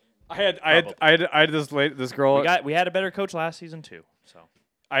 I had this girl. we had a better coach last season too. So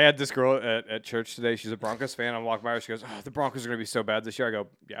I had this girl at church today. She's a Broncos fan. I'm walking by her. She goes, "Oh, the Broncos are going to be so bad this year." I go,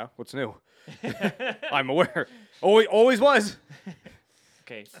 "Yeah, what's new?" I'm aware. Always was.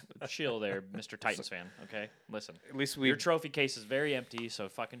 okay, chill there, Mr. Titans fan. Okay, listen. At least Your trophy case is very empty, so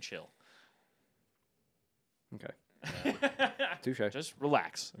fucking chill. Okay. Touche. Just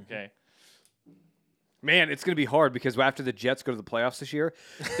relax. Okay. Man, it's going to be hard because after the Jets go to the playoffs this year,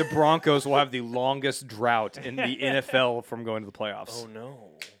 the Broncos will have the longest drought in the NFL from going to the playoffs. Oh no.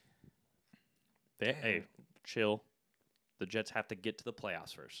 Hey, chill. The Jets have to get to the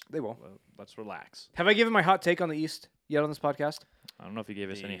playoffs first. They will. Well, let's relax. Have I given my hot take on the East yet on this podcast? I don't know if you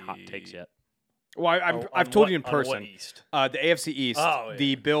gave us any hot takes yet. Well, Oh, I've on told what- you in on what person. East? The AFC East, Oh, yeah.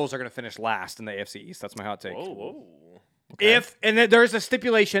 the Bills are going to finish last in the AFC East. That's my hot take. Whoa. If and then there's a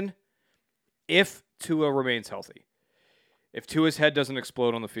stipulation, if Tua remains healthy, if Tua's head doesn't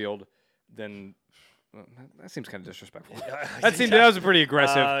explode on the field, then that seems kind of disrespectful. That was pretty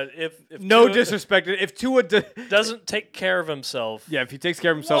aggressive. If No Tua disrespect. If Tua, doesn't take care of himself, yeah, if he takes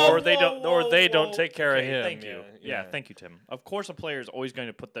care of himself, or they don't take care of him. Thank you. Yeah, Thank you, Tim. Of course, a player is always going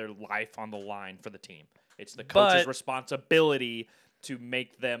to put their life on the line for the team. It's the coach's But- responsibility to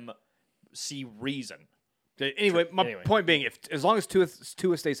make them see reason. Anyway, my Anyway. point being, as long as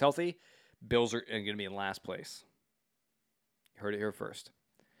Tua stays healthy, Bills are going to be in last place. You heard it here first.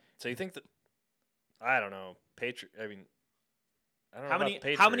 So you think that? I don't know. I mean, I don't know How about many-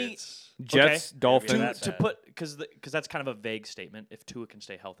 the how many- Patriots. Jets, Maybe Dolphins. that's To bad. put because that's kind of a vague statement. If Tua can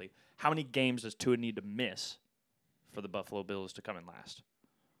stay healthy, how many games does Tua need to miss for the Buffalo Bills to come in last,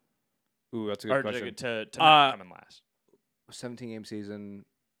 Ooh, that's a or good question. to not come in last? 17-game season.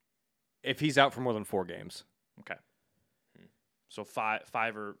 If he's out for more than 4 games, Okay, so five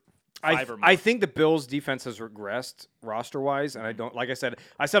or I more. think the Bills' defense has regressed roster-wise, and I don't. Like I said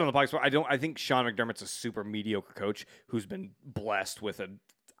on the podcast, I think Sean McDermott's a super mediocre coach who's been blessed with an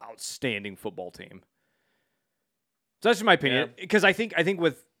outstanding football team. So that's just my opinion. Yeah. Because I think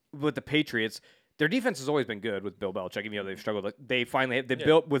with the Patriots, their defense has always been good with Bill Belichick. Even though they've struggled, they finally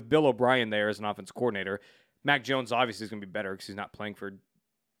built with Bill O'Brien there as an offense coordinator. Mac Jones obviously is going to be better because he's not playing for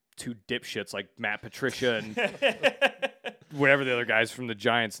 2 dipshits like Matt Patricia and whatever the other guy's from the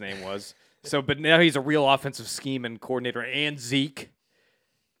Giants' name was. So, but now he's a real offensive scheme and coordinator, and Zeke.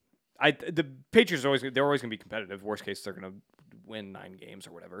 The Patriots they're always going to be competitive. Worst case, they're going to win 9 games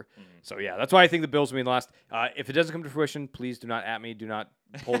or whatever. So yeah, that's why I think the Bills will be in the last. If it doesn't come to fruition, please do not at me. Do not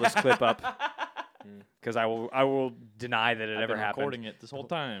pull this clip up because I will deny that it I've ever been happened. recording it this whole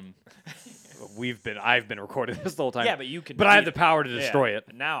time. I've been recording this the whole time. Yeah, but you can. But I have delete the power to Yeah. destroy it.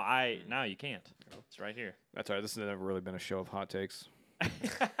 Now you can't. It's right here. That's all right. This has never really been a show of hot takes.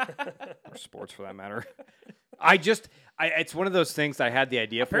 Or sports for that matter. It's one of those things I had the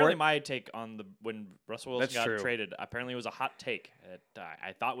idea Apparently, for it. my take on when Russell Wilson That's got true. traded, apparently it was a hot take.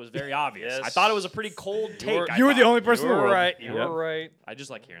 I thought was very obvious. I Yes. thought it was a pretty cold take. were- I You were the thought. only person You in the were world. right. You Yep. were right. I just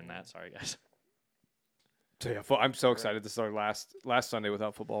like hearing that. Sorry, guys. So, yeah, I'm so excited. This is our last Sunday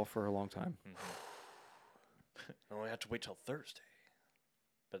without football for a long time. I only have to wait till Thursday.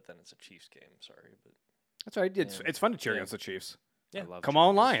 But then it's a Chiefs game. Sorry, but That's all right. It's fun to cheer Yeah. against the Chiefs. Yeah. I love Come Chiefs.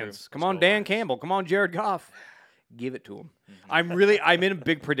 on, That's true. Lions. Come Let's on, go Dan Lions. Campbell. Come on, Jared Goff. Give it to him. I'm in a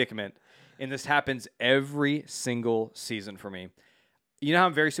big predicament, and this happens every single season for me. You know how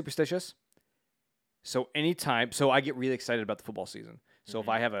I'm very superstitious? So I get really excited about the football season. So if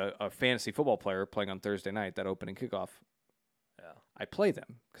I have a fantasy football player playing on Thursday night, that opening kickoff, Yeah. I play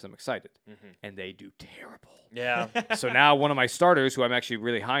them because I'm excited, Mhm. and they do terrible. Yeah. So now one of my starters, who I'm actually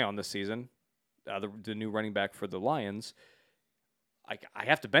really high on this season, the new running back for the Lions, I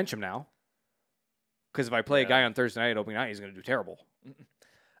have to bench him now because if I play a Yeah. guy on Thursday night opening night, he's going to do terrible.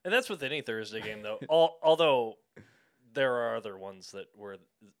 And that's with any Thursday game, though. Although there are other ones where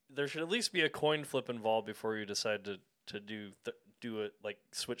there should at least be a coin flip involved before you decide to do it, like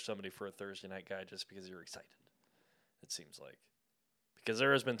switch somebody for a Thursday night guy just because you're excited. It seems like, because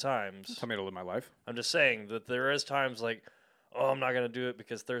there has been times. Tell me to live my life. I'm just saying that there is times like, oh, I'm not gonna do it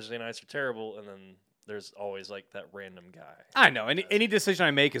because Thursday nights are terrible, and then there's always like that random guy. I know any decision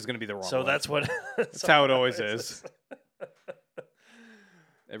I make is going to be the wrong So one. that's what. That's how it always is.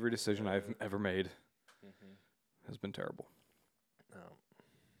 Every decision I've ever made has been terrible. Um,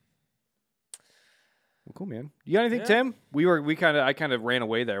 Well, cool, man. You got anything, Yeah. Tim? I kind of ran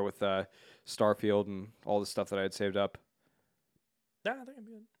away there with Starfield and all the stuff that I had saved up. Nah, I think I'm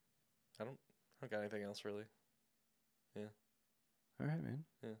good. I don't got anything else really. All right, man.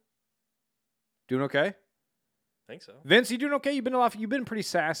 Yeah. Doing okay? I think so. Vince, you doing okay? You've been pretty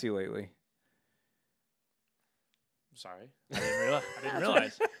sassy lately. Sorry, I didn't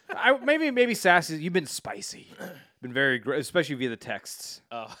realize. Maybe sassy. You've been spicy. Been very, especially via the texts.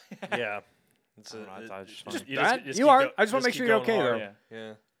 Oh, Yeah. I don't know, I thought it was just Just funny. You that, just you keep are. go- I just want to make keep sure you're going okay hard. though. Yeah,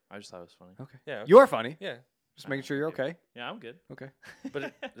 Yeah. I just thought it was funny. Okay. Yeah. You are funny. Yeah. Just making sure you're Thank you. okay. Yeah, I'm good. Okay.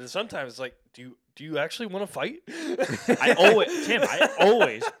 But sometimes it's like, do you actually want to fight? I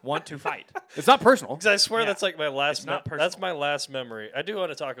always want to fight. It's not personal. Because I swear Yeah. that's like my last. It's not that's personal. my last memory. I do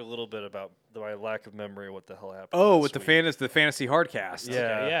want to talk a little bit about my lack of memory. What the hell happened? Oh, last with the week. fantasy hardcast. Yeah.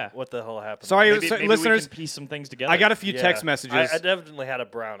 Okay, yeah. What the hell happened? Sorry, Maybe, maybe listeners. we can piece some things together. I got a few Yeah. text messages. I definitely had a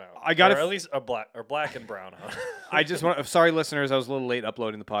brownout. I got or a at least a black and brownout. I just want. Sorry, listeners. I was a little late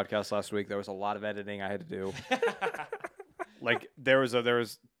uploading the podcast last week. There was a lot of editing I had to do. Like there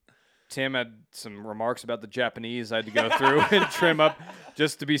was. Tim had some remarks about the Japanese I had to go through and trim up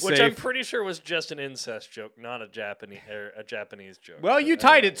just to be Which I'm safe. pretty sure was just an incest joke, not a Japanese joke. Well, you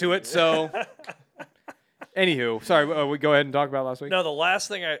tied it to it, so. Anywho, sorry. We go ahead and talk about last week. No, the last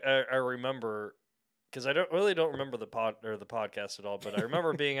thing I remember, because I don't remember the podcast at all, but I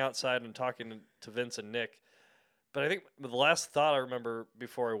remember being outside and talking to Vince and Nick. But I think the last thought I remember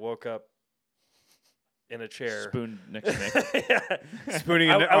before I woke up in a chair, spoon next to Nick. yeah. Spooning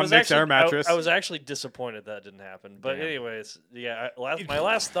I on was Nick's actually- air mattress. I was actually disappointed that didn't happen. But Damn. anyways, yeah. My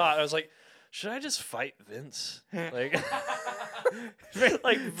last thought, I was like, should I just fight Vince? Like,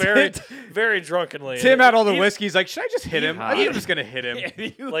 like very drunkenly. Tim had all the Even- whiskey. He's like, should I just hit him? I think I'm Yeehaw. just gonna hit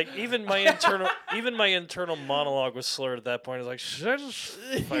him. Like even my internal monologue was slurred at that point. I was like, should I just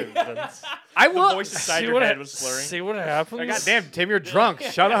fight Vince? I will. voice inside See your what head ha- was slurring. See what happens. God damn, Tim, you're drunk.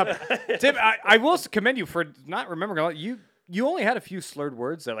 Shut up, Tim. I will commend you for not remembering. You only had a few slurred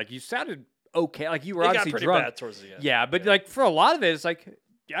words that like you sounded okay. Like you were It got obviously pretty drunk. bad towards the end. Yeah, but like for a lot of it, it's like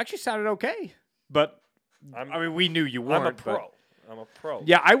you actually sounded okay. But I'm- I mean, we knew you weren't. I'm a but- pro. I'm a pro.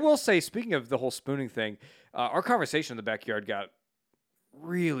 Yeah, I will say, speaking of the whole spooning thing, our conversation in the backyard got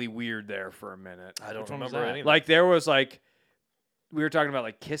really weird there for a minute. I don't Which one was remember that? any. of Like there was like we were talking about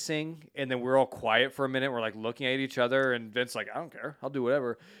like kissing, and then we were all quiet for a minute. We're like looking at each other, and Vince's like, "I don't care, I'll do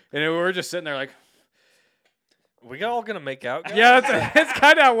whatever." And then we were just sitting there like, that. We all gonna make out. Guys? "Yeah, that's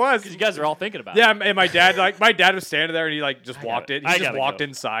kind of how it was." Because you guys are all thinking about Yeah, and my dad was standing there, and he like just I walked gotta- in. I He just gotta walked go.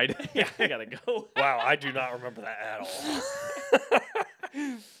 inside. it. Yeah, I gotta go. Wow, I do not remember that at all.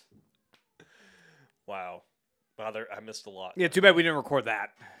 Wow. Wow, I missed a lot. Yeah, too bad we didn't record that.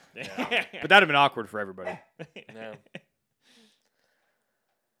 But that'd have been awkward for everybody. Yeah.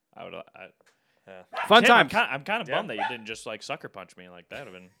 I would. Yeah. Fun Tim, time. I'm kind of Yeah. bummed that you didn't just like sucker punch me. Like that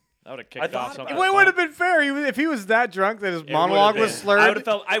would have kicked I off thought something. about It would have been fair if he was that drunk that his monologue was I would slurred. have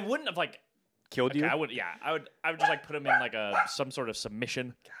felt. I wouldn't have like. Killed Okay, you. I would. Yeah, I would. I would just like put him in like some sort of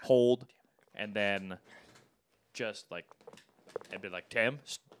submission hold, and then just like, and be like, Tim,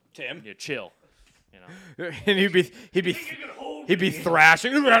 you chill. You know. And he'd be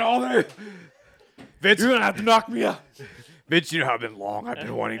thrashing. Look at all that. Vince, you're gonna have to knock me out. Vince, you know how long I've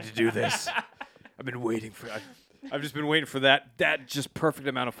been wanting to do this. I've been waiting for. I've just been waiting for that just perfect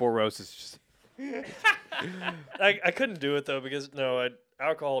amount of Four Roses. Just I couldn't do it though because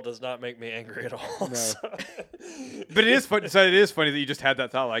alcohol does not make me angry at all. No. so- But it is funny. So it is funny that you just had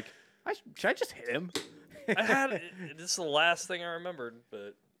that thought. Like, should I just hit him? I had this is the last thing I remembered,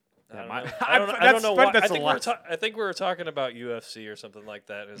 but I don't my- know. I- I don't that's know fun- why. that's I the think, we were last- I think we were talking about UFC or something like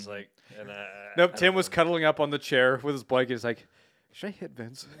that. It's like, and Nope. I Tim don't was know. cuddling up on the chair with his blanket. He's like, should I hit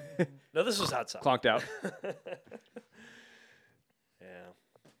Vince? No, this was outside. Clonked out. Yeah.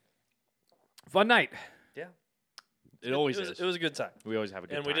 Fun night. Yeah. It always was, is. It was a good time. We always have a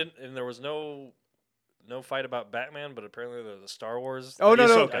good And time. we didn't. And there was no fight about Batman, but apparently there was a Star Wars. Oh, no,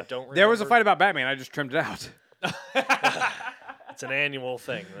 no. Ahsoka. I don't. There was a remember. fight about Batman. I just trimmed it out. It's an annual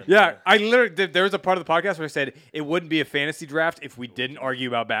thing. Yeah, I literally there was a part of the podcast where I said it wouldn't be a fantasy draft if we didn't argue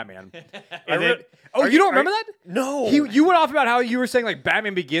about Batman. And then, Are you you- don't are remember you- that? No. You went off about how you were saying like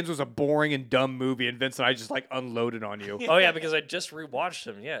Batman Begins was a boring and dumb movie, and Vince and I just like unloaded on you. Oh yeah, because I just rewatched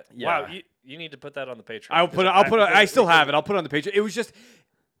him. Yeah. Yeah. Wow. You need to put that on the Patreon. I'll put it. because I still have it. I'll put it on the page. It was just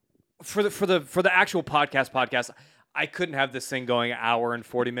for the actual podcast. I couldn't have this thing going an hour and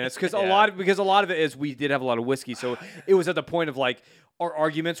 40 minutes because a lot of it is we did have a lot of whiskey, so it was at the point of like our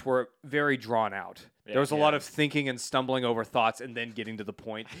arguments were very drawn out. There was a lot of thinking and stumbling over thoughts and then getting to the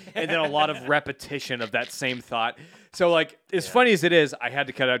point, and then a lot of repetition of that same thought. So like as funny as it is, I had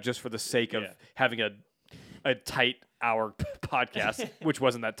to cut out just for the sake of having a tight hour podcast, which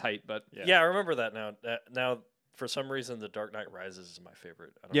wasn't that tight, but Yeah, I remember that now. Now for some reason, The Dark Knight Rises is my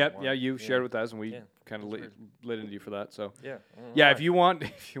favorite. I don't know Yep, why. yeah, you shared with us, and we Yeah, kind of that's lit into you for that. So Yeah. I don't know yeah,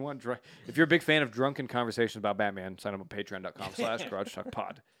 why. if you're a big fan of drunken conversations about Batman, sign up on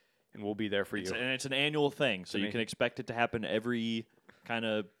patreon.com/GarageTalkPod, and we'll be there for you. And it's an annual thing, so you can expect it to happen every kind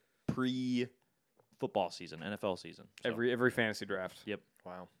of pre-football season, NFL season. So, Every fantasy draft.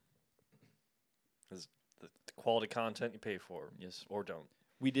 Wow. Is the quality content you pay for? Yes. Or don't.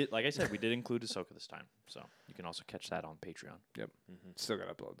 we did, like I said, we did include Ahsoka this time, so you can also catch that on Patreon. Still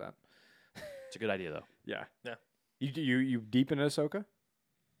gotta upload that. It's a good idea though. Yeah. Yeah. You deep in Ahsoka?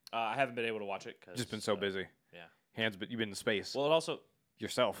 I haven't been able to watch it because Just been so busy. Yeah. Hands, but you've been in space Well, it also.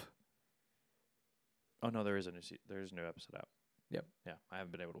 yourself. Oh no, there is a new episode out. Yep. Yeah, I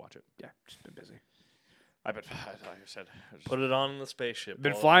haven't been able to watch it. Yeah, just been busy. I've been, like I said, Put it on in the spaceship.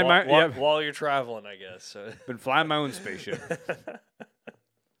 Been while- flying while, my- while, yeah. while you're traveling, I guess. So. Been flying my own spaceship.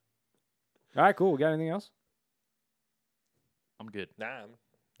 All right, cool. We got anything else? I'm good. Nah, I'm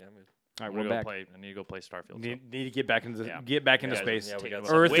good. All right, I'm we're gonna back. I need to go play Starfield. Need to get back into Yeah. get back into Yeah, space. yeah, we got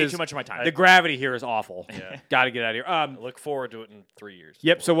Earth way is too much of my time. the gravity here is awful. Yeah. Got to get out of here. I look forward to it in 3 years.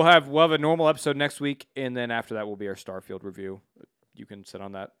 Yep. So we'll have a normal episode next week, and then after that will be our Starfield review. You can sit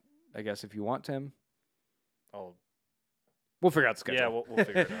on that, I guess, if you want, Tim. Oh, We'll figure out the schedule. yeah, we'll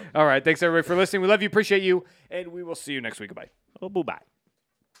figure it out. All right. Thanks everybody for listening. We love you, appreciate you, and we will see you next week. Goodbye. Oh, bye.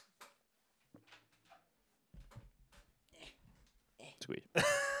 Sweet.